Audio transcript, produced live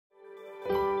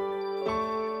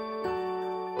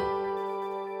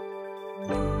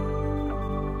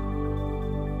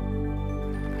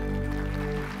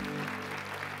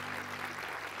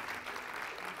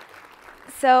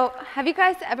So, have you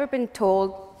guys ever been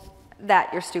told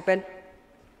that you're stupid?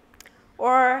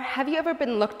 Or have you ever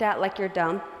been looked at like you're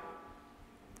dumb?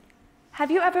 Have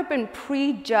you ever been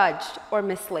prejudged or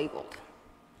mislabeled?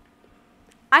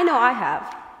 I know I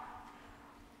have.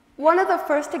 One of the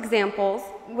first examples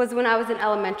was when I was in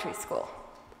elementary school.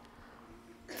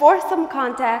 For some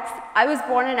context, I was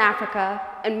born in Africa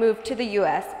and moved to the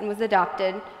US and was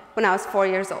adopted when I was 4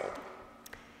 years old.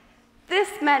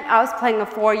 This meant I was playing a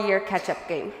 4-year catch-up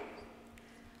game.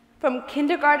 From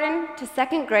kindergarten to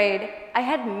 2nd grade, I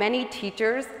had many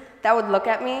teachers that would look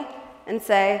at me and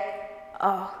say,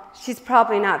 "Oh, she's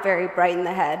probably not very bright in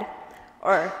the head,"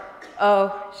 or,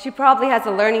 "Oh, she probably has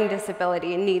a learning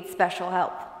disability and needs special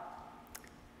help."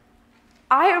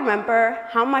 I remember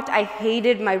how much I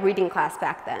hated my reading class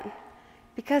back then,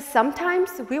 because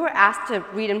sometimes we were asked to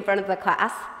read in front of the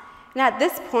class, and at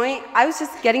this point, I was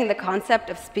just getting the concept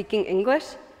of speaking English,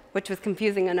 which was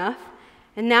confusing enough,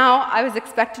 and now I was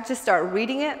expected to start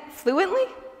reading it fluently.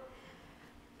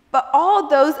 But all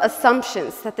those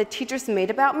assumptions that the teachers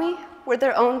made about me were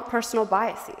their own personal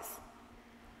biases.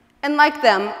 And like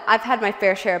them, I've had my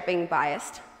fair share of being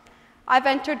biased. I've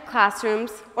entered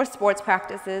classrooms or sports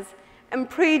practices and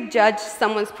prejudged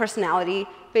someone's personality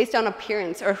based on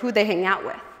appearance or who they hang out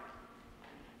with.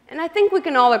 And I think we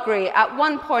can all agree, at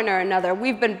one point or another,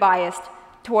 we've been biased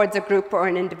towards a group or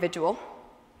an individual.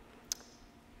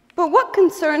 But what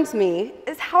concerns me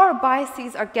is how our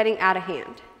biases are getting out of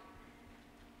hand.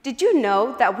 Did you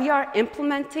know that we are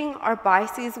implementing our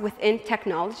biases within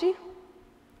technology?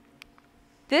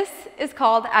 This is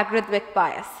called algorithmic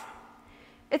bias.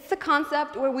 It's the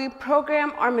concept where we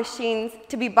program our machines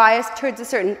to be biased towards a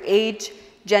certain age,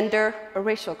 gender, or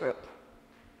racial group.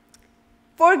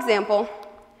 For example,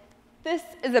 this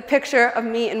is a picture of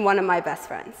me and one of my best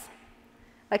friends.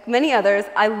 Like many others,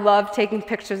 I love taking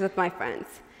pictures with my friends.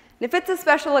 And if it's a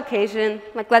special occasion,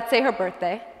 like let's say her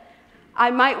birthday,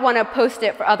 I might want to post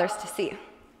it for others to see.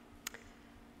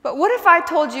 But what if I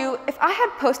told you, if I had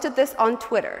posted this on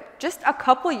Twitter just a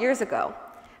couple years ago,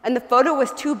 and the photo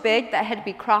was too big that it had to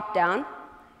be cropped down,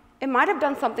 it might have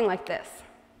done something like this.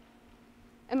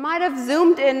 It might have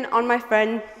zoomed in on my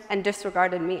friend and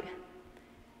disregarded me.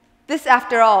 This,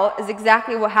 after all, is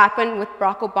exactly what happened with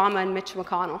Barack Obama and Mitch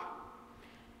McConnell.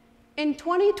 In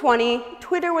 2020,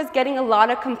 Twitter was getting a lot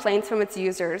of complaints from its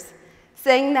users,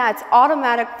 saying that its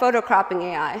automatic photo cropping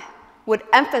AI would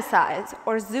emphasize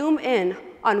or zoom in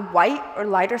on white or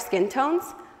lighter skin tones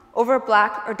over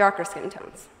black or darker skin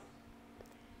tones.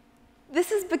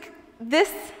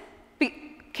 This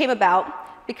came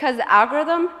about because the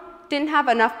algorithm didn't have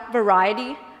enough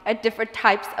variety at different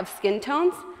types of skin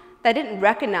tones that didn't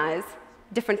recognize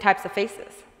different types of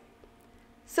faces.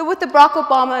 So with the Barack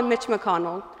Obama and Mitch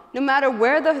McConnell, no matter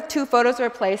where the two photos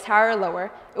were placed, higher or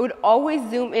lower, it would always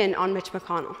zoom in on Mitch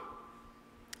McConnell.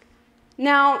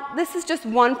 Now, this is just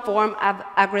one form of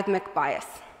algorithmic bias.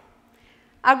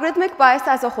 Algorithmic bias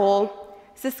as a whole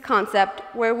is this concept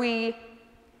where we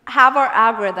have our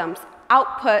algorithms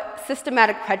output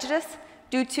systematic prejudice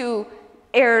due to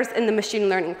errors in the machine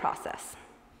learning process.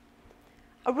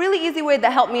 A really easy way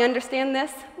that helped me understand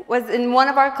this was in one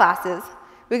of our classes,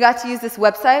 we got to use this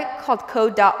website called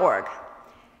code.org.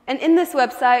 And in this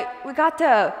website, we got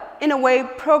to, in a way,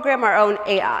 program our own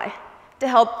AI to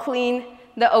help clean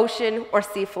the ocean or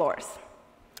sea floors.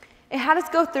 It had us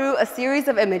go through a series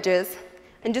of images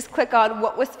and just click on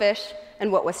what was fish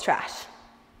and what was trash.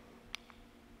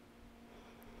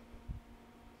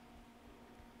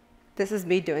 This is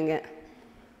me doing it.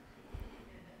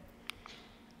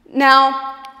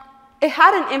 Now, it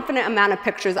had an infinite amount of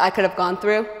pictures I could have gone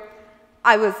through.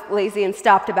 I was lazy and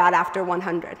stopped about after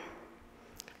 100.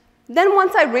 Then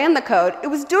once I ran the code, it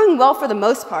was doing well for the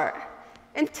most part,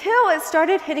 until it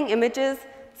started hitting images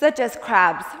such as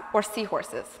crabs or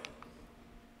seahorses.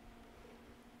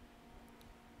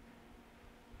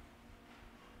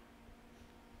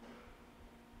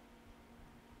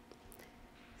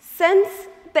 Since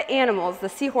the animals, the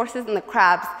seahorses and the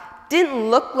crabs, didn't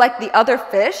look like the other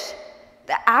fish,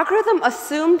 the algorithm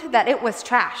assumed that it was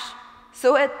trash,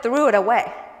 so it threw it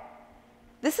away.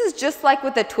 This is just like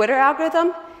with the Twitter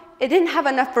algorithm. It didn't have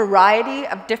enough variety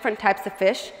of different types of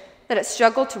fish that it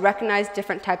struggled to recognize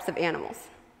different types of animals.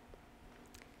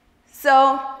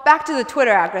 So back to the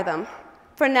Twitter algorithm.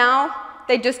 For now,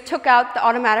 they just took out the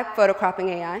automatic photo cropping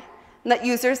AI and let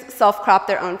users self-crop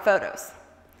their own photos.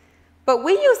 But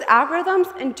we use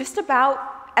algorithms in just about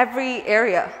every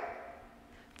area.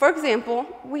 For example,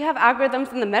 we have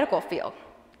algorithms in the medical field.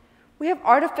 We have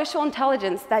artificial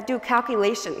intelligence that do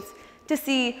calculations to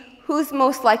see who's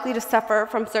most likely to suffer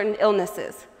from certain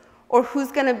illnesses or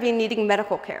who's going to be needing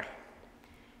medical care.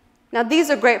 Now, these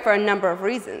are great for a number of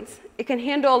reasons. It can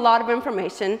handle a lot of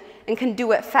information and can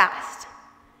do it fast.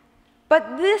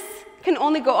 But this can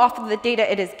only go off of the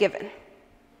data it is given.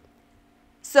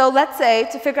 So let's say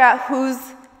to figure out who's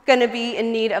going to be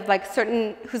in need of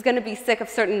who's going to be sick of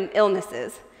certain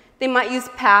illnesses, they might use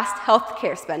past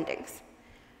healthcare spendings.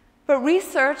 But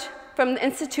research from the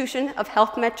Institution of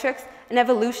Health Metrics and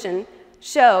Evolution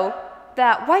show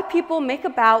that white people make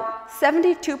about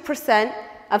 72%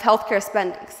 of healthcare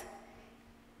spendings,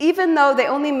 even though they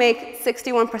only make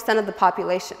 61% of the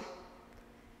population.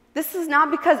 This is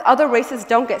not because other races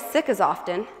don't get sick as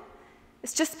often.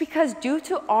 It's just because due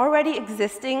to already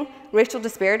existing racial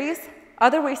disparities,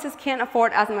 other races can't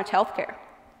afford as much healthcare.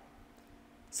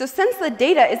 So since the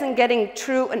data isn't getting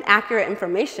true and accurate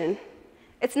information,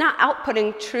 it's not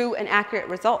outputting true and accurate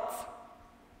results.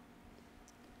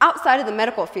 Outside of the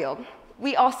medical field,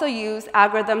 we also use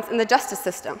algorithms in the justice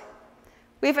system.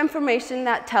 We have information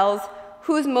that tells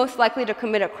who's most likely to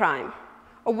commit a crime,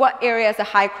 or what area is a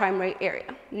high crime rate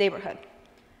neighborhood.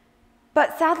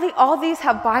 But sadly, all these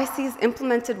have biases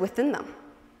implemented within them.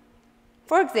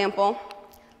 For example,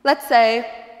 let's say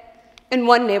in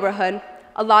one neighborhood,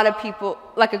 a lot of people,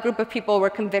 like a group of people, were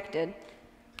convicted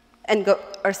and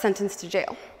are sentenced to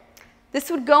jail. This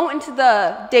would go into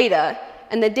the data,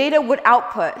 and the data would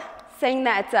output saying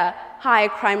that it's a high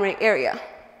crime rate area.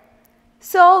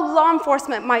 So law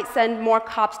enforcement might send more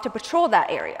cops to patrol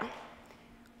that area,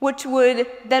 which would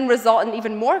then result in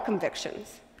even more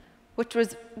convictions, which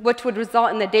would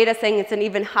result in the data saying it's an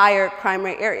even higher crime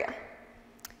rate area.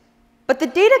 But the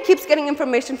data keeps getting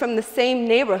information from the same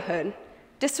neighborhood,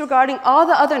 disregarding all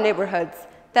the other neighborhoods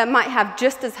that might have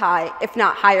just as high, if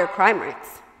not higher, crime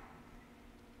rates.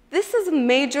 This is a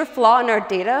major flaw in our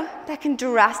data that can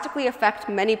drastically affect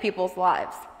many people's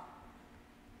lives.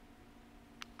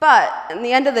 But in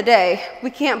the end of the day, we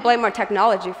can't blame our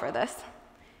technology for this.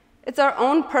 It's our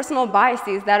own personal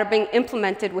biases that are being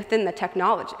implemented within the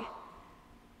technology.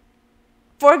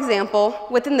 For example,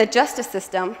 within the justice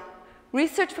system,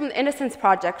 research from the Innocence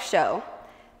Project show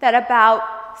that about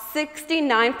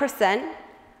 69%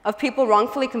 of people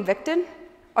wrongfully convicted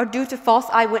are due to false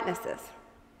eyewitnesses.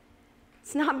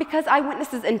 It's not because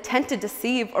eyewitnesses intend to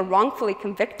deceive or wrongfully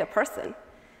convict a person.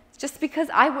 It's just because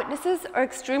eyewitnesses are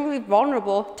extremely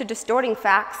vulnerable to distorting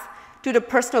facts due to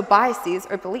personal biases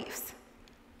or beliefs.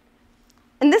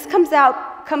 And this comes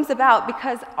about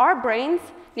because our brains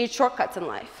need shortcuts in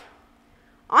life.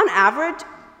 On average,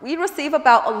 we receive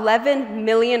about 11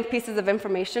 million pieces of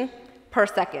information per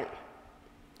second.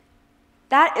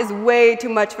 That is way too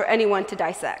much for anyone to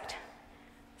dissect.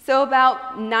 So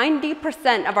about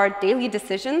 90% of our daily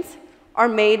decisions are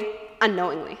made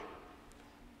unknowingly,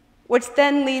 which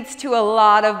then leads to a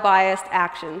lot of biased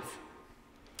actions.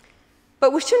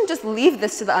 But we shouldn't just leave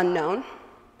this to the unknown.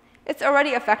 It's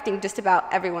already affecting just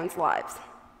about everyone's lives.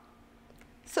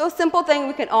 So a simple thing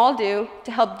we can all do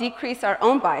to help decrease our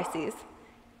own biases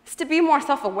is to be more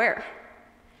self-aware.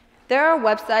 There are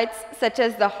websites such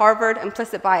as the Harvard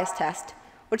Implicit Bias Test,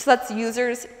 which lets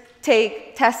users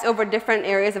take tests over different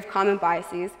areas of common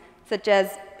biases, such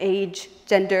as age,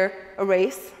 gender, or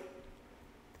race.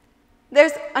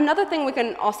 There's another thing we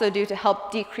can also do to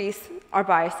help decrease our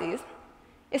biases,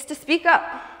 is to speak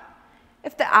up.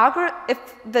 If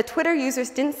the Twitter users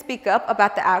didn't speak up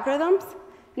about the algorithms,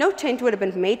 no change would have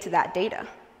been made to that data.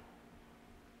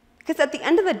 Because at the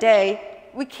end of the day,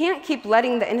 we can't keep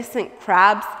letting the innocent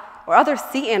crabs or other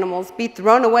sea animals be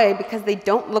thrown away because they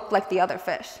don't look like the other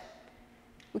fish.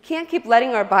 We can't keep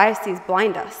letting our biases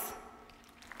blind us.